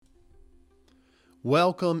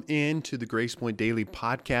Welcome into the Grace Point Daily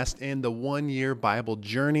Podcast and the 1-year Bible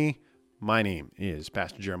Journey. My name is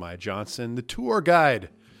Pastor Jeremiah Johnson, the tour guide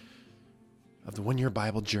of the 1-year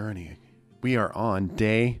Bible Journey. We are on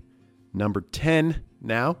day number 10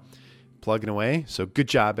 now, plugging away. So good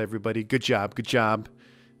job, everybody. Good job.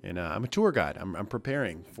 And I'm a tour guide. I'm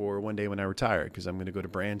preparing for one day when I retire because I'm going to go to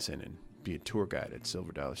Branson and be a tour guide at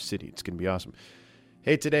Silver Dollar City. It's going to be awesome.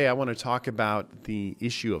 Hey, today I want to talk about the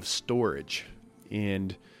issue of storage.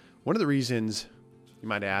 And one of the reasons you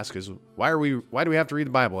might ask is, why do we have to read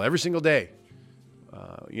the Bible every single day?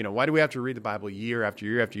 Why do we have to read the Bible year after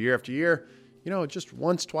year after year after year? Just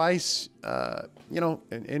once, twice,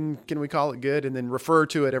 and can we call it good and then refer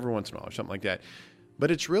to it every once in a while or something like that?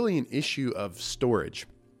 But it's really an issue of storage.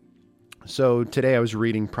 So today I was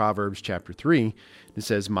reading Proverbs chapter 3. It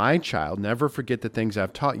says, "My child, never forget the things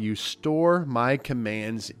I've taught you. Store my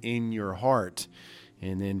commands in your heart."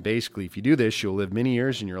 And then basically, if you do this, you'll live many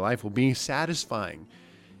years and your life will be satisfying.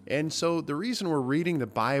 And so the reason we're reading the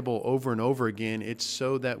Bible over and over again, it's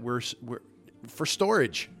so that we're for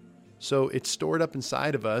storage. So it's stored up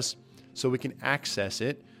inside of us so we can access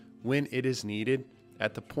it when it is needed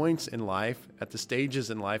at the points in life, at the stages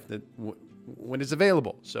in life that when it's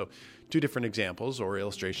available. So two different examples or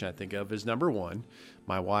illustration I think of is number one,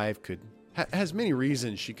 my wife has many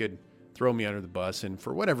reasons she could throw me under the bus, and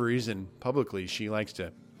for whatever reason, publicly, she likes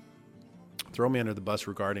to throw me under the bus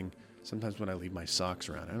regarding sometimes when I leave my socks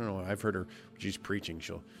around. I don't know. I've heard her when she's preaching.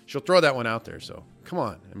 She'll throw that one out there. So come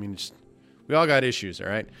on. I mean, we all got issues, all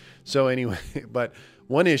right? So anyway, but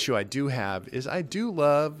one issue I do have is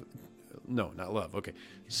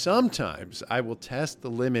sometimes I will test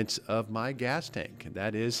the limits of my gas tank.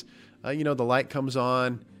 That is, the light comes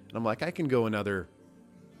on, and I'm like, I can go another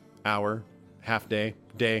hour, half day,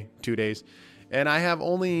 2 days. And I have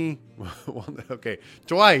only,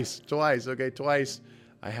 twice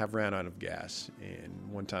I have ran out of gas.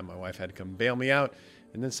 And one time my wife had to come bail me out.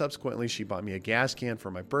 And then subsequently she bought me a gas can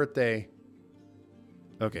for my birthday.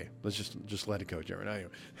 Okay, let's just let it go, Jeremy.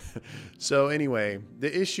 So anyway,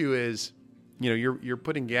 the issue is, you're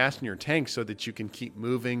putting gas in your tank so that you can keep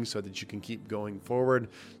moving, so that you can keep going forward,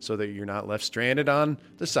 so that you're not left stranded on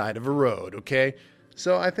the side of a road, okay?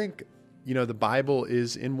 So I think the Bible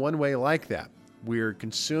is in one way like that. We're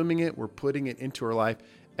consuming it. We're putting it into our life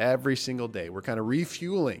every single day. We're kind of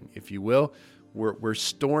refueling, if you will. We're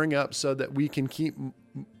storing up so that we can keep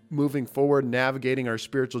moving forward, navigating our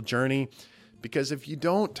spiritual journey. Because if you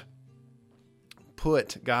don't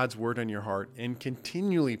put God's word on your heart and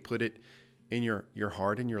continually put it in your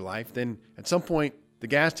heart and your life, then at some point the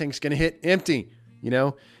gas tank's going to hit empty,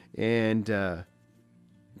 and it's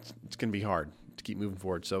going to be hard to keep moving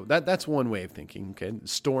forward. So that's one way of thinking, okay?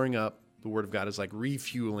 Storing up the word of God is like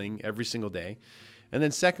refueling every single day. And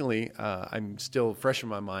then secondly, I'm still fresh in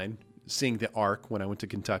my mind seeing the Ark when I went to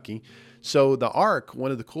Kentucky. So the Ark,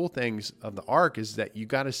 one of the cool things of the Ark is that you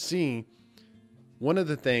got to see, one of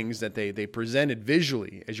the things that they presented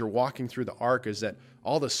visually as you're walking through the Ark is that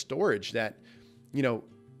all the storage that,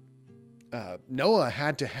 Noah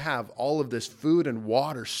had to have all of this food and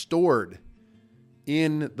water stored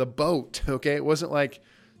in the boat, okay? It wasn't like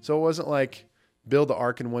build the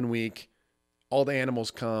ark in 1 week, all the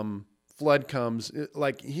animals come, flood comes.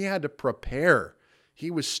 Like he had to prepare.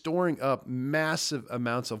 He was storing up massive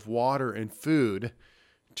amounts of water and food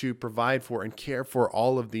to provide for and care for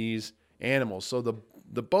all of these animals. So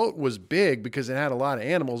the boat was big because it had a lot of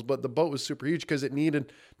animals, but the boat was super huge because it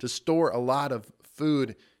needed to store a lot of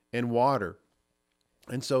food and water.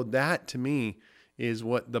 And so that to me is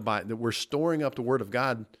what that we're storing up the word of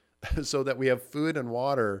God so that we have food and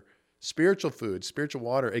water, spiritual food, spiritual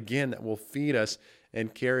water, again, that will feed us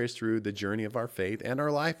and carry us through the journey of our faith and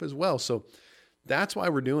our life as well. So that's why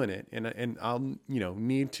we're doing it. And I'll,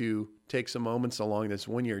 need to take some moments along this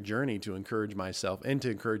 1-year journey to encourage myself and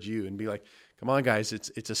to encourage you and be like, come on, guys,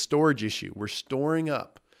 it's a storage issue. We're storing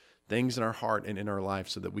up things in our heart and in our life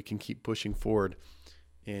so that we can keep pushing forward.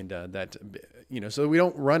 And so we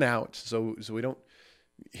don't run out, so we don't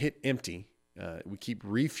hit empty. We keep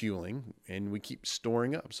refueling and we keep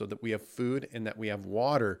storing up so that we have food and that we have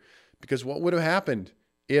water. Because what would have happened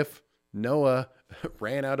if Noah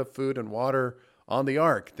ran out of food and water on the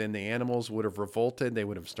ark? Then the animals would have revolted. They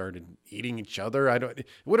would have started eating each other. It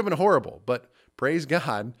would have been horrible, but praise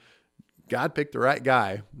God. God picked the right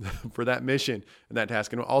guy for that mission and that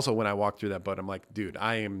task. And also when I walked through that boat, I'm like, dude,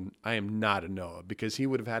 I am not a Noah, because he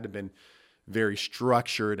would have had to been very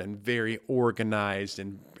structured and very organized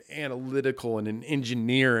and analytical and an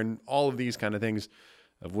engineer and all of these kind of things,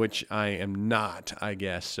 of which I am not, I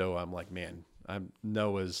guess. So I'm like, man,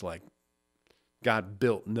 Noah's like God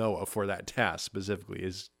built Noah for that task specifically,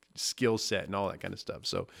 his skill set and all that kind of stuff.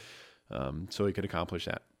 So, so he could accomplish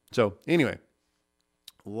that. So anyway,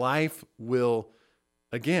 life will,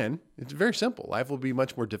 again, it's very simple. Life will be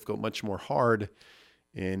much more difficult, much more hard,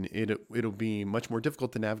 and it'll be much more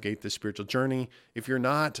difficult to navigate this spiritual journey if you're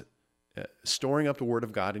not storing up the Word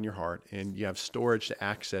of God in your heart and you have storage to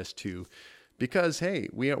access to. Because, hey,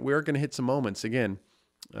 we are going to hit some moments, again,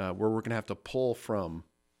 where we're going to have to pull from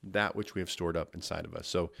that which we have stored up inside of us.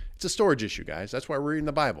 So it's a storage issue, guys. That's why we're reading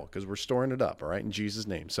the Bible, because we're storing it up, all right, in Jesus'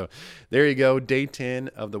 name. So there you go, day 10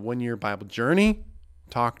 of the 1 year Bible journey.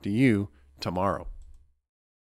 Talk to you tomorrow.